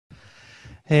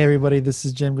Hey everybody, this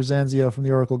is Jim Grzanzio from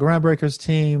the Oracle Groundbreakers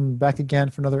team, back again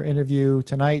for another interview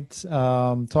tonight,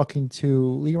 talking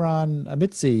to Liron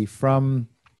Amitzi from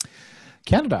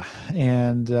Canada.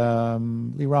 And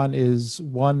Liron is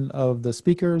one of the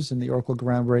speakers in the Oracle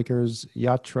Groundbreakers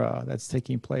OGYatra that's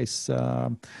taking place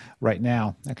right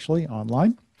now, actually,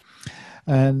 online.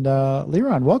 And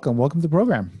Liron, welcome to the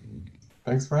program.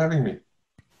 Thanks for having me.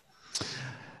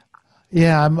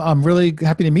 Yeah, I'm really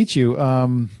happy to meet you.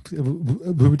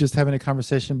 We were just having a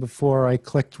conversation before I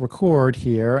clicked record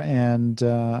here, and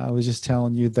I was just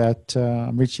telling you that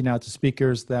I'm reaching out to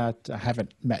speakers that I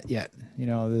haven't met yet. You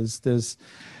know, there's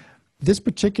this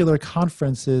particular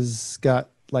conference has got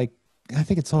like I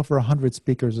think it's over 100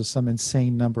 speakers or some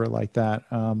insane number like that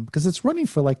because it's running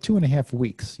for like 2.5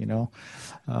 weeks. You know,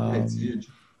 Yeah, it's huge.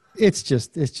 It's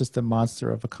just a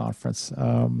monster of a conference.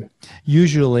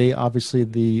 Usually, obviously,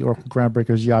 the Oracle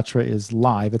Groundbreakers OGYatra is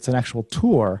live. It's an actual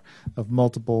tour of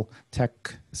multiple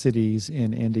tech cities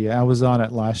in India. I was on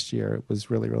it last year. It was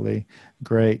really, really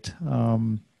great.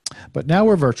 But now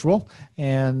we're virtual,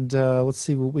 and let's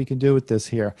see what we can do with this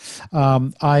here.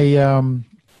 I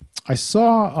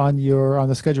saw on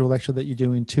the schedule actually that you're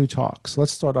doing 2 talks.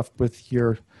 Let's start off with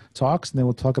your talks, and then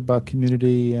we'll talk about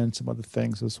community and some other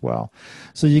things as well.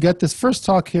 So you got this first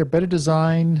talk here, better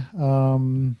designed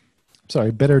than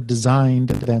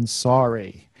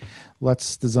sorry.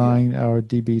 Let's design our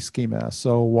DB schema.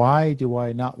 So why do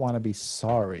I not want to be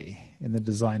sorry in the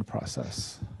design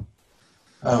process?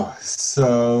 Oh,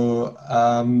 so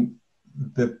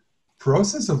the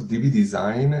process of DB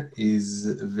design is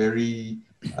very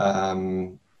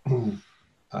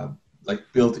like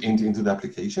built into the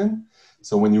application.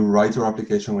 So when you write your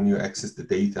application, when you access the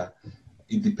data,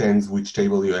 it depends which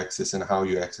table you access and how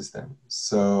you access them.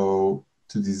 So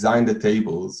to design the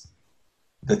tables,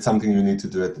 that's something you need to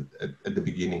do at the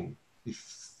beginning.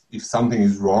 If something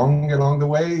is wrong along the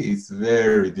way, it's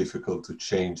very difficult to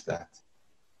change that.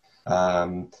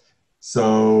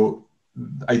 So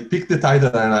I picked the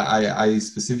title, and I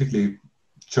specifically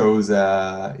chose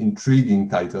intriguing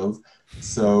titles.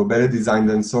 So better design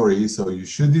than sorry. So you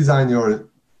should design your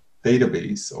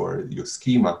database or your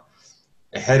schema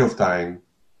ahead of time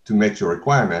to match your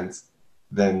requirements,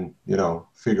 then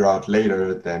figure out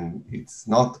later then it's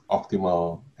not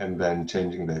optimal, and then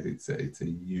changing that it's a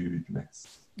huge mess.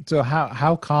 So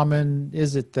how common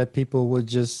is it that people would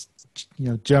just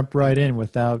jump right in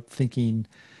without thinking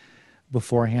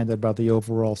beforehand about the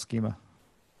overall schema?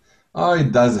 Oh,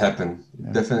 it does happen. It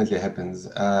Yeah. definitely happens.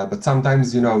 But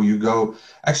sometimes, you go,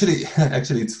 actually,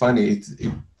 it's funny.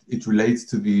 It relates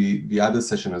to the other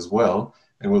session as well.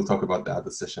 And we'll talk about the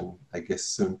other session, I guess,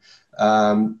 soon.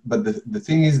 But the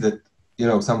thing is that,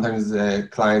 sometimes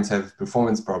clients have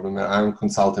performance problem, and I'm a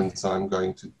consultant, so I'm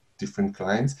going to different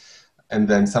clients. And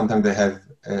then sometimes they have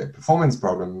a performance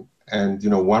problem. And,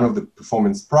 one of the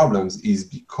performance problems is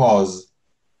because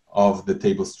of the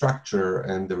table structure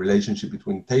and the relationship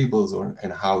between tables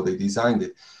and how they designed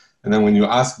it. And then when you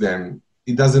ask them,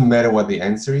 it doesn't matter what the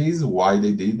answer is, why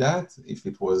they did that, if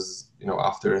it was,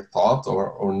 after a thought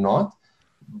or not.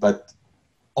 But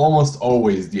almost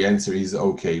always the answer is,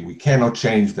 okay, we cannot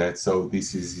change that. So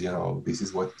this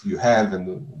is what you have, and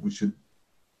we should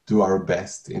do our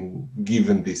best in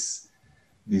given this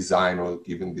design or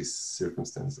given these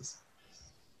circumstances.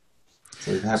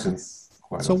 So it happens.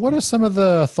 So what are some of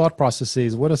the thought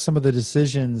processes? What are some of the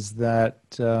decisions that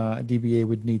DBA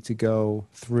would need to go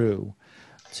through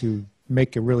to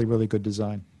make a really, really good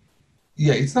design?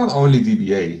 Yeah, it's not only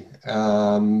DBA.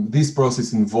 This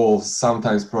process involves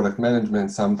sometimes product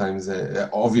management, sometimes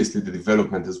obviously the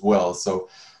development as well. So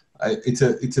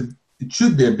it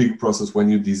should be a big process when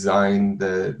you design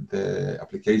the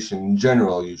application. In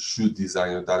general, you should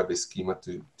design your database schema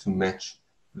to match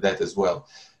that as well.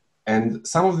 And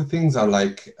some of the things are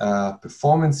like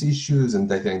performance issues and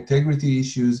data integrity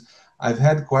issues. I've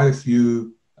had quite a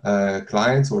few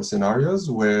clients or scenarios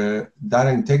where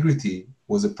data integrity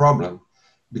was a problem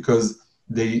because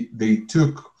they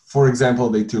took, for example,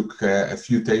 they took a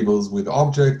few tables with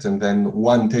object and then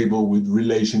one table with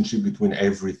relationship between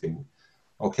everything.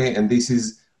 Okay, and this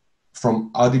is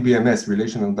from RDBMS,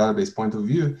 relational database point of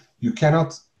view, you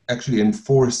cannot actually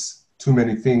enforce too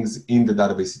many things in the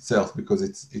database itself because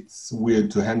it's weird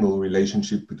to handle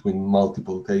relationship between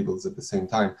multiple tables at the same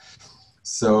time.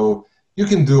 So you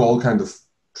can do all kinds of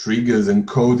triggers and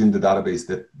code in the database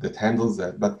that handles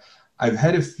that. But I've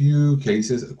had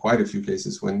quite a few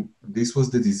cases when this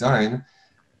was the design,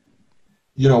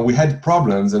 we had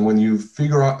problems, and when you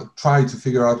try to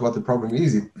figure out what the problem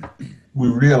is, we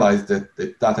realized that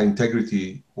data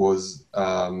integrity was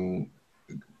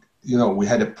we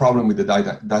had a problem with the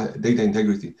data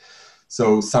integrity.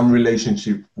 So some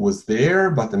relationship was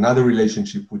there, but another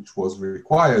relationship which was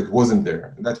required wasn't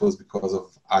there. And that was because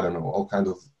of, I don't know, all kind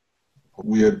of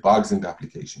weird bugs in the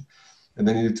application. And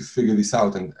then you need to figure this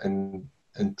out and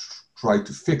try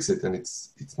to fix it. And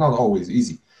it's not always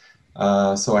easy.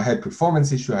 So I had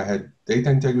performance issue, I had data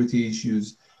integrity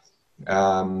issues,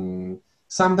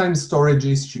 sometimes storage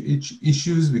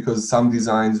issues because some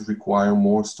designs require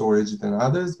more storage than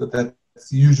others, but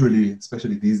that's usually,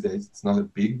 especially these days, it's not a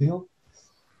big deal.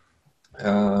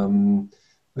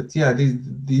 But yeah,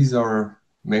 these are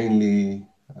mainly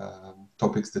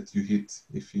topics that you hit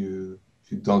if you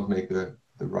don't make the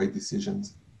right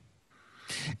decisions.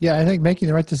 Yeah, I think making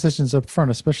the right decisions up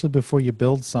front, especially before you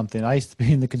build something. I used to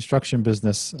be in the construction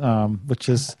business, which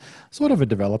is sort of a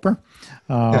developer.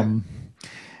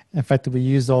 In fact, we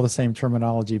used all the same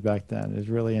terminology back then. It's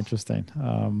really interesting.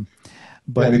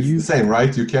 But and it's the same,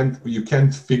 right? You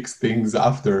can't fix things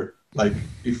after. Like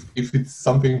if it's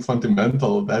something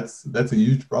fundamental, that's a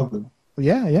huge problem.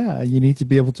 Yeah. You need to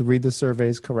be able to read the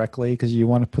surveys correctly because you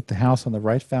want to put the house on the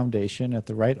right foundation at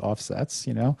the right offsets.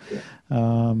 You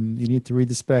need to read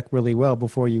the spec really well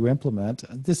before you implement.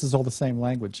 This is all the same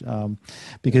language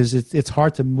because it's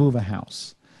hard to move a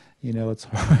house. It's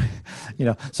hard.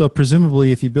 So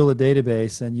presumably, if you build a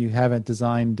database and you haven't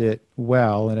designed it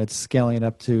well, and it's scaling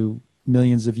up to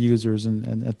millions of users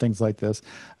and things like this,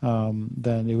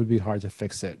 then it would be hard to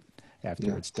fix it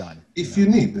after it's done. If you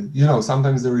need,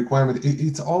 sometimes the requirement,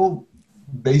 it's all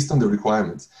based on the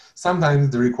requirements. Sometimes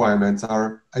the requirements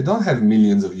are, I don't have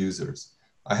millions of users.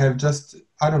 I have just,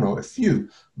 I don't know, a few,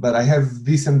 but I have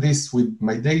this and this with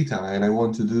my data and I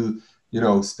want to do,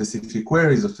 specific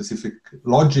queries or specific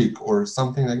logic or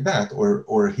something like that,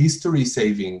 or history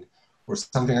saving or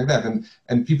something like that.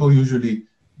 And people usually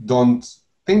don't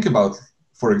think about,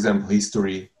 for example,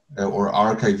 history or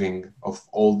archiving of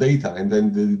all data. And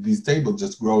then these tables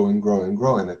just grow and grow and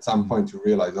grow. And at some point you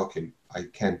realize, okay, I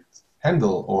can't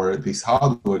handle, or this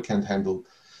hardware can't handle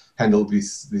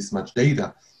this much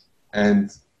data. And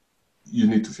you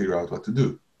need to figure out what to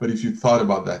do. But if you thought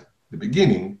about that at the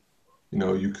beginning,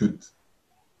 you could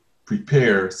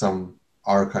prepare some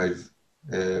archive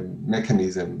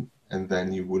mechanism, and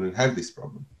then you wouldn't have this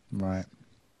problem. Right.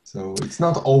 So it's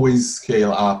not always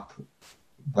scale up,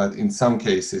 but in some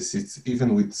cases, it's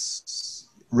even with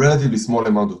relatively small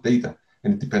amount of data,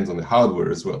 and it depends on the hardware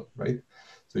as well, right?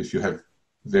 So if you have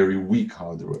very weak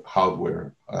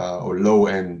hardware or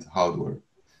low-end hardware,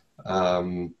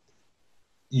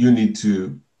 you need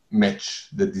to match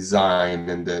the design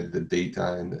and the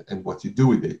data and what you do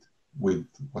with it with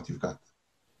what you've got.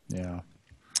 Yeah.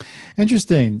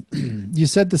 Interesting. You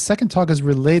said the second talk is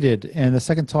related, and the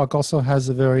second talk also has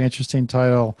a very interesting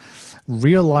title,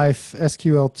 Real Life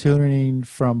SQL Tuning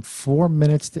from 4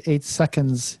 minutes to 8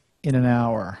 seconds in an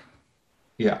hour.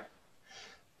 Yeah.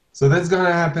 So that's going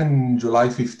to happen July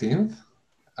 15th.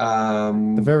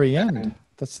 The very end.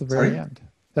 That's the very end.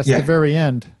 That's the very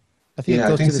end. I think it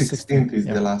goes to the 16th is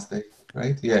the last day,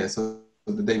 right? Yeah, so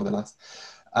the day of the last.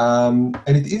 And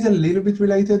it is a little bit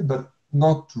related, but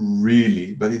not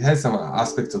really, but it has some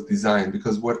aspects of design,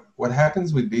 because what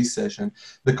happens with this session,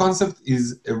 the concept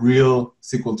is a real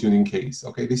SQL tuning case.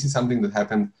 Okay, this is something that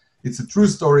happened. It's a true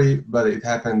story, but it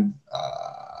happened,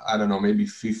 I don't know, maybe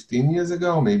 15 years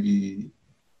ago, maybe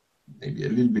a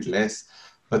little bit less,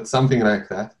 but something like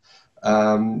that.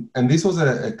 And this was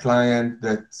a client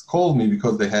that called me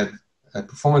because they had a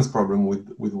performance problem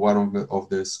with one of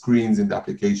the screens in the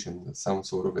application, some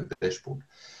sort of a dashboard.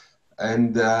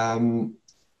 And the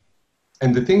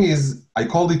thing is, I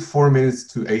called it 4 minutes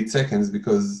to 8 seconds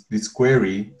because this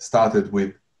query started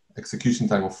with execution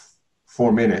time of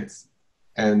 4 minutes.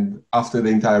 And after the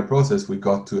entire process, we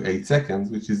got to 8 seconds,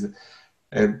 which is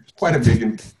quite a big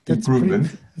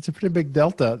improvement. It's a pretty big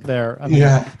delta there.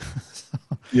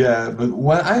 Yeah, but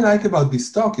what I like about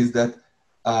this talk is that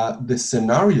the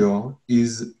scenario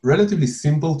is relatively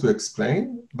simple to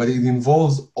explain, but it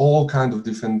involves all kinds of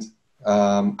different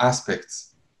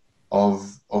aspects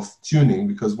of tuning,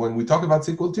 because when we talk about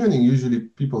SQL tuning, usually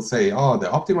people say, oh, the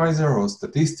optimizer or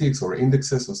statistics or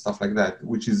indexes or stuff like that,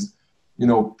 which is,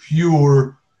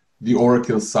 pure the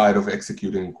Oracle side of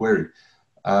executing a query.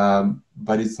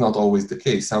 But it's not always the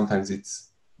case. Sometimes it's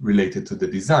related to the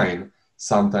design.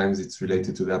 Sometimes it's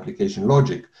related to the application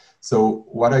logic. So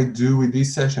what I do with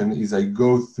this session is I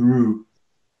go through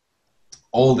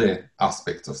all the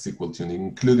aspects of SQL tuning,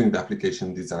 including the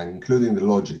application design, including the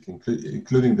logic,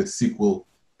 including the SQL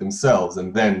themselves,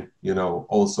 and then,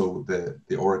 also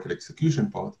the Oracle execution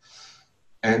part.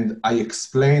 And I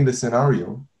explain the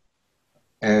scenario,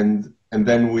 and and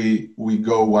then we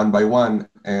go one by one,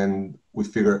 and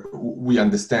we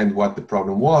understand what the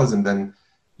problem was, and then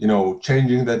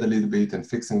changing that a little bit and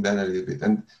fixing that a little bit,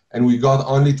 and we got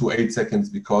only to 8 seconds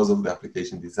because of the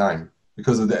application design,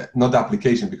 because of the not the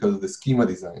application, because of the schema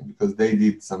design, because they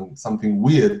did something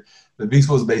weird. But this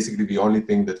was basically the only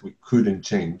thing that we couldn't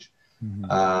change,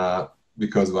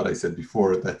 because what I said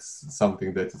before, that's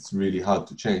something that it's really hard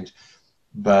to change.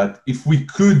 But if we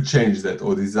could change that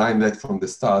or design that from the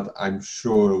start, I'm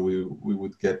sure we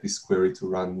would get this query to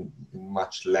run in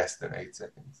much less than 8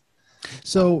 seconds.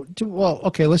 So, well,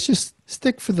 okay, let's just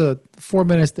stick for the 4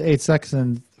 minutes to 8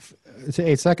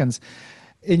 seconds.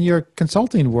 In your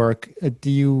consulting work,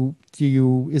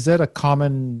 is that a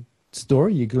common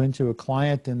story? You go into a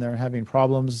client and they're having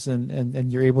problems,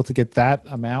 and you're able to get that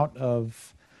amount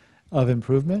of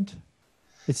improvement?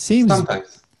 It seems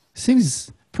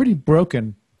pretty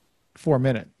broken. 4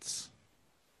 minutes.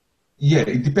 Yeah,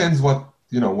 it depends what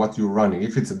you're running.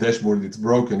 If it's a dashboard, it's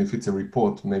broken. If it's a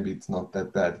report, maybe it's not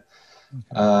that bad.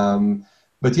 Okay.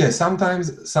 But yeah,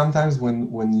 sometimes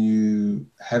when you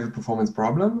have a performance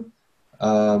problem,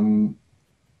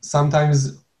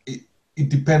 sometimes it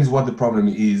depends what the problem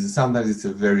is. Sometimes it's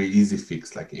a very easy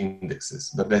fix, like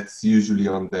indexes, but that's usually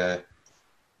on the,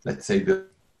 let's say, the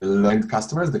low-end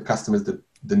customers, the customers that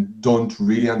don't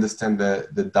really understand the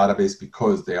database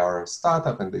because they are a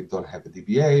startup and they don't have a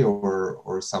DBA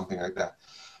or something like that.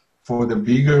 For the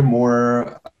bigger,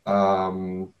 more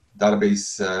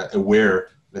database aware,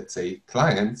 let's say,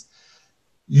 clients,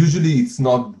 usually it's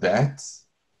not that,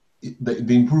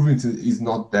 the improvement is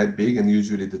not that big, and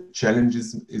usually the challenge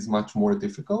is much more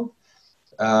difficult.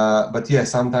 But yeah,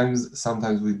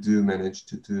 sometimes we do manage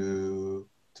to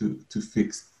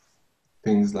fix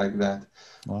things like that.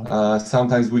 Wow.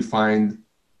 Sometimes we find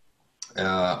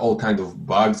all kinds of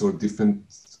bugs or different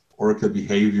Oracle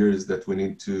behaviors that we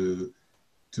need to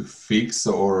fix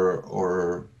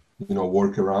or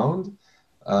work around.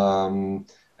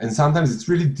 And sometimes it's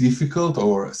really difficult,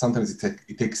 or sometimes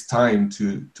it takes time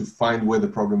to find where the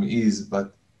problem is.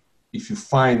 But if you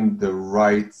find the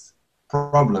right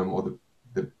problem or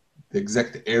the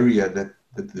exact area that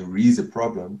there is a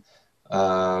problem,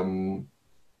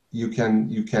 you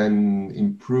can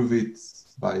improve it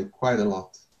by quite a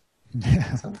lot.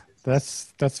 Yeah,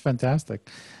 that's fantastic.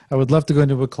 I would love to go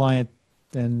into a client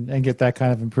and get that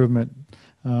kind of improvement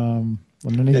on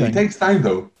anything. Yeah, it takes time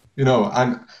though.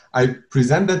 I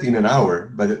presented in an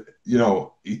hour, but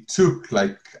it took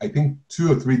like, I think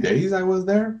 2 or 3 days I was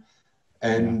there,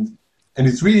 and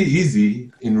it's really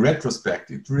easy in retrospect.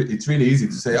 It's really easy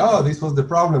to say, oh, this was the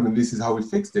problem and this is how we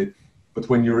fixed it. But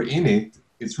when you're in it,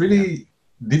 it's really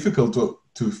difficult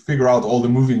to figure out all the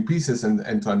moving pieces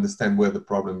and to understand where the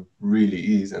problem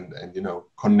really is and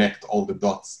connect all the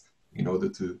dots in order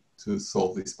to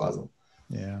solve this puzzle.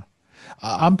 Yeah.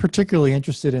 I'm particularly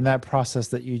interested in that process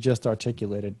that you just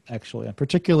articulated, actually. I'm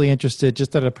particularly interested,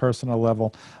 just at a personal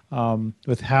level,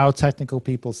 with how technical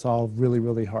people solve really,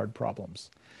 really hard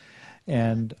problems.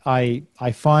 And I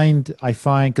find,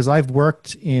 because I've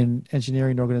worked in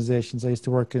engineering organizations. I used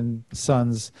to work in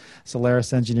Sun's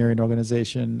Solaris engineering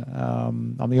organization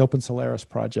on the Open Solaris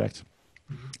project.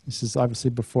 This is obviously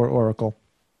before Oracle.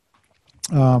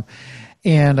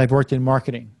 And I've worked in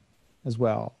marketing as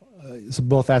well. So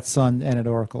both at Sun and at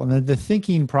Oracle. And then the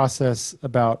thinking process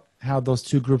about how those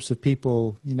two groups of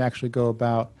people actually go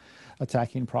about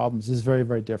attacking problems is very,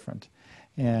 very different.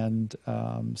 And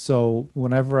so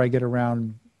whenever I get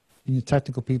around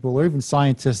technical people or even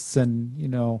scientists and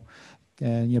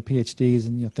PhDs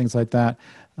and things like that,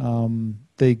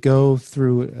 they go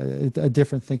through a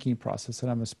different thinking process, and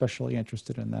I'm especially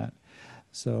interested in that.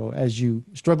 So as you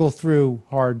struggle through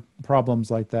hard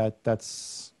problems like that,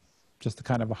 that's just a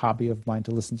kind of a hobby of mine to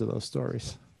listen to those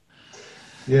stories.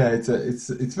 Yeah,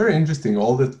 it's very interesting,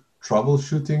 all the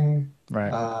troubleshooting,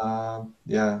 right?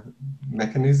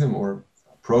 Mechanism or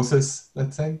process,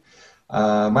 let's say.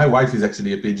 My wife is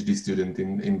actually a PhD student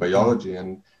in biology,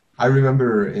 and I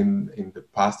remember in the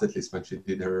past, at least when she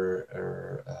did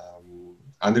her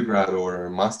undergrad or her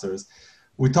master's,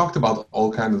 we talked about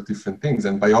all kinds of different things,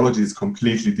 and biology is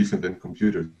completely different than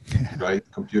computers, right?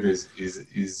 Computers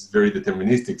is very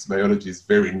deterministic. Biology is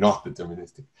very not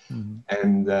deterministic.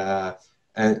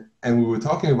 And we were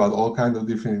talking about all kinds of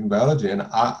different in biology, and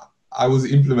I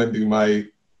was implementing my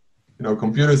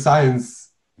computer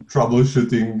science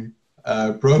troubleshooting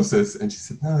process, and she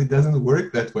said, no, it doesn't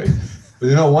work that way.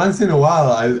 But once in a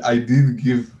while I did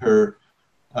give her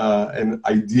an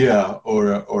idea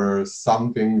or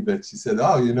something that she said,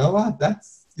 oh, you know what,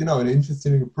 that's an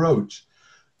interesting approach.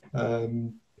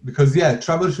 because yeah,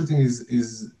 troubleshooting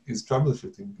is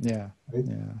troubleshooting. Yeah, Right?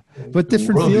 yeah. But The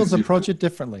different world is fields approach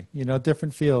different. it differently,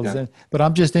 different fields. Yeah. But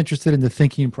I'm just interested in the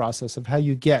thinking process of how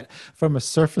you get from a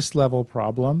surface level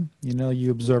problem,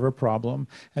 you observe a problem,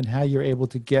 and how you're able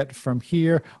to get from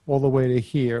here all the way to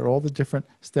here, all the different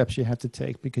steps you have to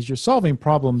take, because you're solving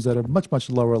problems at a much, much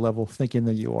lower level thinking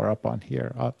than you are up on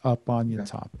here, up on your Yeah.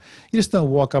 top. You just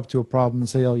don't walk up to a problem and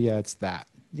say, oh, yeah, it's that.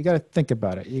 You got to think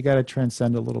about it. You got to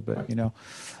transcend a little bit, Right.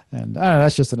 And I don't know,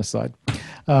 that's just an aside.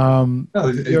 No,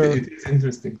 You're it's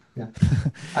interesting. Yeah.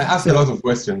 I ask a so lot of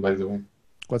questions, by the way.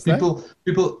 what's that?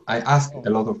 I ask Oh, a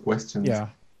lot of questions. yeah,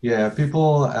 Yeah,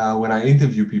 people, when I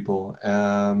interview people,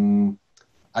 I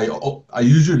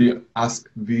usually ask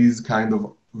these kind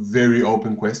of very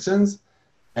open questions,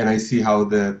 and I see how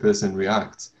the person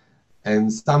reacts.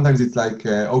 And sometimes it's like,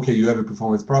 okay, you have a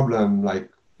performance problem, like,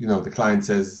 the client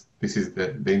says, this is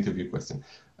the interview question.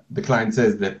 The client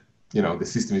says that, the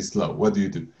system is slow. What do you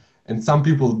do? And some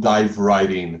people dive right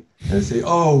in and say,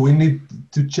 oh, we need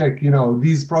to check,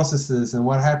 these processes and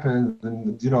what happened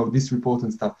and, this report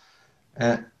and stuff.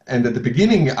 And at the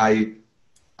beginning, I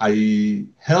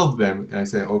help them and I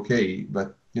say, okay,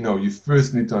 but, you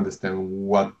first need to understand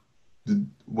what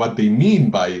they mean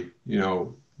by,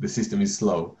 the system is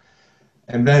slow.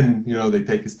 And then, they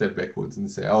take a step backwards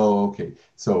and say, oh, okay,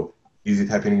 so is it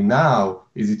happening now?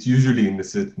 Is it usually in the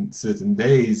certain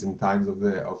days and times of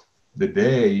the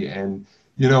day? And,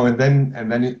 and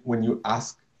then when you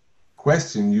ask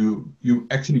question, you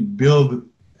actually build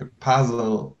a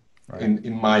puzzle right,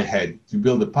 in my head. You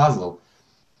build a puzzle,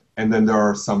 and then there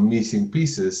are some missing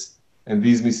pieces, and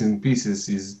these missing pieces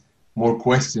is more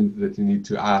questions that you need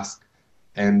to ask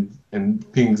and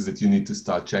things that you need to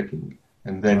start checking.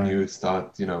 And then right. you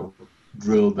start,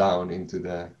 drill down into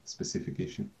the specific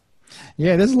issue.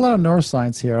 Yeah, there's a lot of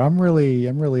neuroscience here. I'm really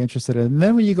interested in it. And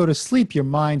then when you go to sleep, your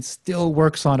mind still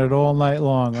works on it all night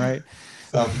long, right?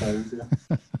 Sometimes, yeah.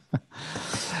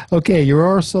 Okay,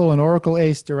 you're also an Oracle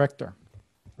ACE director.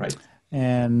 Right.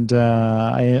 And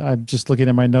I'm just looking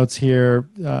at my notes here.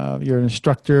 You're an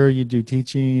instructor, you do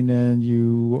teaching, and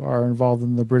you are involved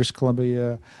in the British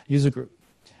Columbia user group.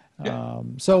 Yeah.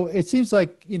 So it seems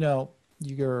like,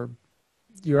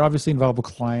 you're obviously involved with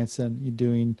clients and you're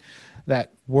doing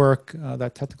that work,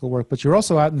 that technical work, but you're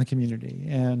also out in the community.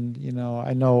 And,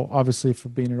 I know obviously for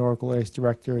being an Oracle ACE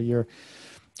director, you're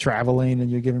traveling and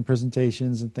you're giving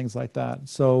presentations and things like that.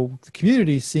 So the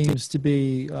community seems to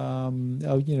be,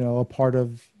 a part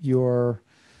of your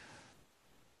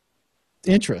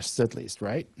interests at least,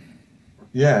 right?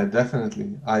 Yeah,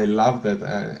 definitely. I love that,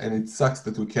 and it sucks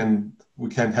that we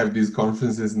can't have these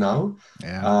conferences now.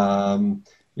 Yeah.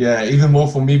 Yeah, even more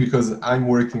for me because I'm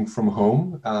working from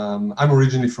home. I'm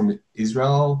originally from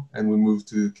Israel, and we moved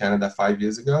to Canada 5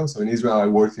 years ago. So in Israel, I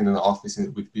worked in an office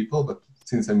with people, but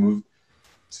since I moved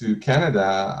to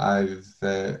Canada,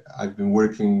 I've been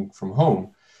working from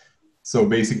home. So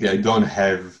basically, I don't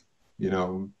have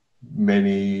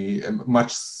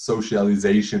much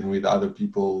socialization with other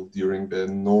people during the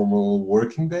normal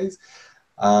working days.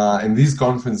 And these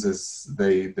conferences,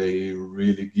 they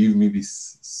really give me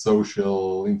these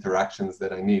social interactions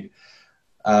that I need.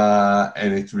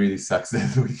 And it really sucks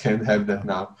that we can't have that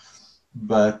now.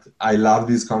 But I love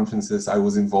these conferences. I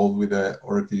was involved with the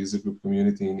Oracle user group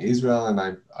community in Israel,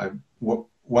 and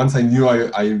once I knew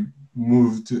I'm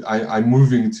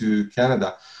moving to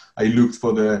Canada, I looked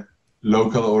for the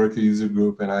local Oracle user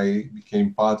group, and I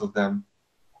became part of them.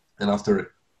 And after a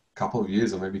couple of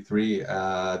years, or maybe 3,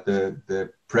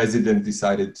 the president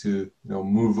decided to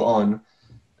move on,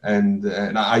 and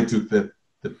I took the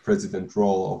president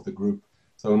role of the group.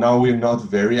 So now we're not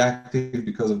very active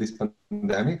because of this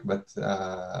pandemic, but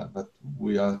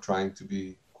we are trying to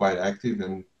be quite active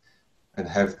and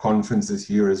have conferences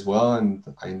here as well. And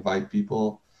I invite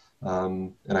people,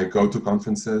 and I go to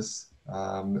conferences,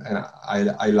 and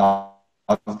I love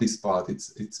this part.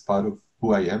 It's part of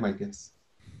who I am, I guess.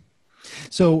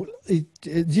 So do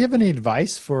you have any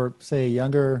advice for, say,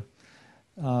 younger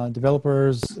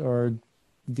developers or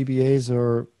DBAs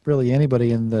or really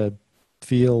anybody in the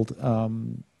field? I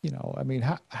mean,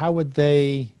 how would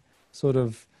they sort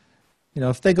of,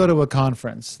 if they go to a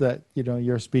conference that,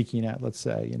 you're speaking at, let's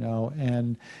say,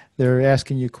 and they're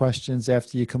asking you questions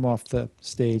after you come off the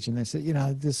stage and they say,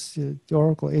 this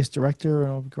Oracle ACE director,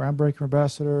 groundbreaker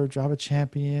ambassador, Java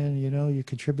champion, you're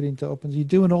contributing to open, you're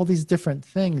doing all these different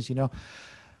things,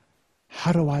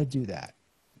 how do I do that?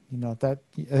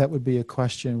 That would be a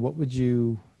question. What would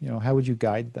you, how would you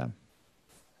guide them?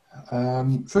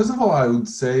 First of all, I would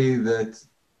say that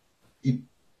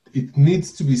it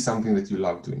needs to be something that you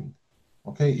love doing.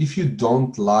 Okay, if you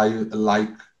don't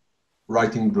like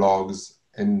writing blogs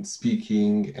and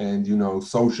speaking and, you know,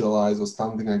 socialize or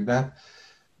something like that,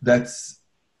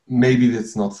 maybe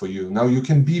that's not for you. Now you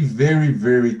can be very,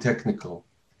 very technical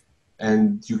and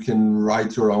you can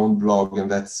write your own blog and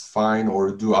that's fine, or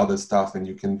do other stuff and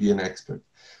you can be an expert.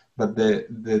 But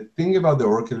the thing about the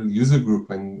Oracle user group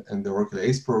and the Oracle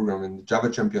ACE program and the Java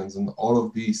champions and all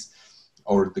of these,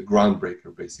 or the groundbreaker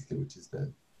basically, which is the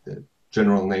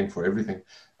general name for everything,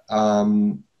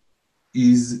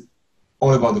 is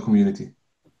all about the community.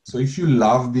 So if you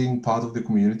love being part of the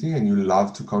community and you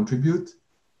love to contribute,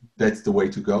 that's the way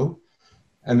to go.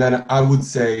 And then I would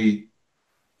say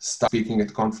start speaking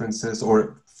at conferences, or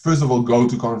first of all, go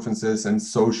to conferences and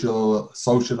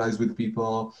socialize with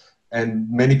people. And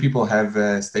many people have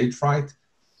stage fright.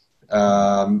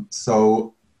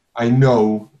 So I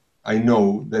know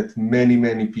that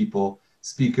many people,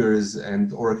 speakers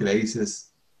and Oracle Aces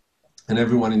and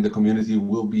everyone in the community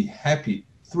will be happy,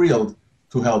 thrilled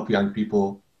to help young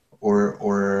people or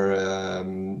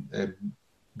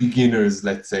beginners,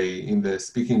 let's say, in the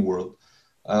speaking world.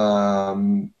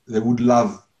 They would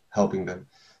love helping them.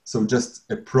 So just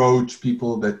approach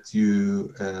people that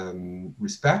you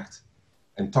respect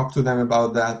and talk to them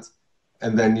about that.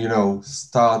 And then, you know,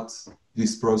 start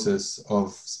this process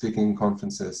of speaking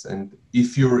conferences. And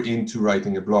if you're into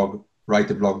writing a blog, write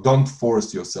a blog. Don't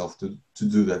force yourself to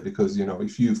do that, because, you know,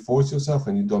 if you force yourself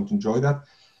and you don't enjoy that,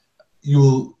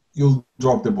 you'll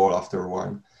drop the ball after a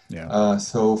while. Yeah.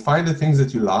 So find the things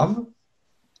that you love,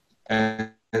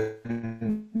 and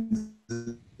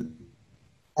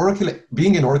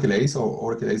being an Oracle Ace or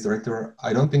Oracle Ace director,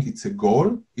 I don't think it's a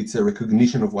goal. It's a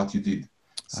recognition of what you did.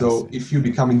 So if you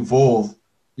become involved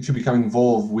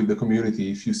with the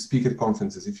community, if you speak at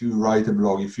conferences, if you write a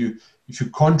blog, if you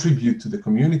contribute to the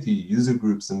community, user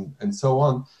groups, and so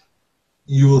on,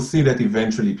 you will see that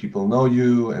eventually people know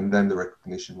you, and then the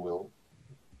recognition will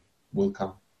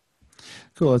come.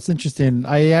 Cool. It's interesting.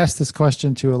 I asked this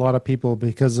question to a lot of people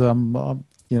because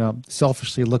you know,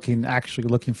 selfishly actually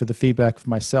looking for the feedback for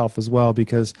myself as well,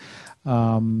 because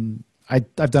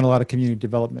I've done a lot of community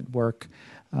development work,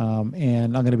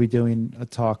 and I'm going to be doing a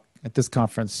talk at this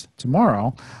conference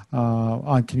tomorrow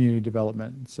on community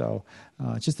development. So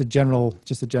just a general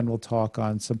talk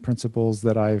on some principles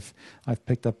that I've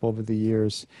picked up over the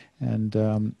years, and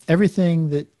everything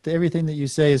that you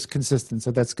say is consistent.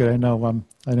 So that's good. I know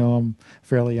I'm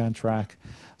fairly on track.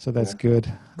 So that's good.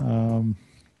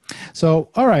 So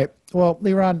all right. Well,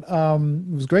 Liron,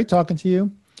 it was great talking to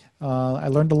you. I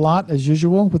learned a lot as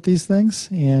usual with these things,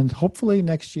 and hopefully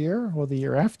next year or the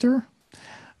year after,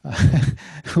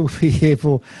 we'll be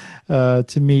able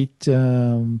to meet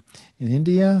in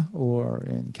India or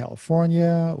in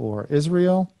California or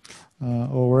Israel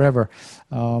or wherever.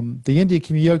 The India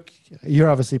community, you're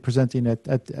obviously presenting at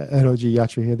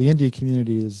OGYatra here. The India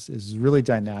community is really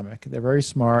dynamic. They're very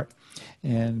smart,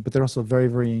 but they're also very,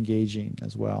 very engaging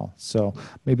as well. So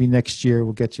maybe next year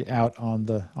we'll get you out on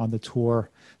the tour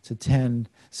to 10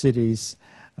 cities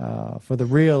for the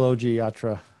real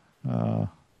OGYatra.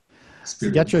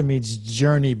 Yatra means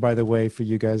journey, by the way, for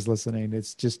you guys listening.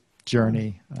 It's just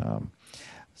journey.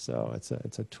 So it's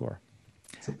a tour.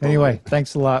 Anyway,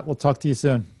 thanks a lot. We'll talk to you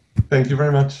soon. Thank you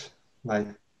very much. Bye.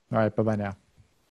 All right. Bye-bye now.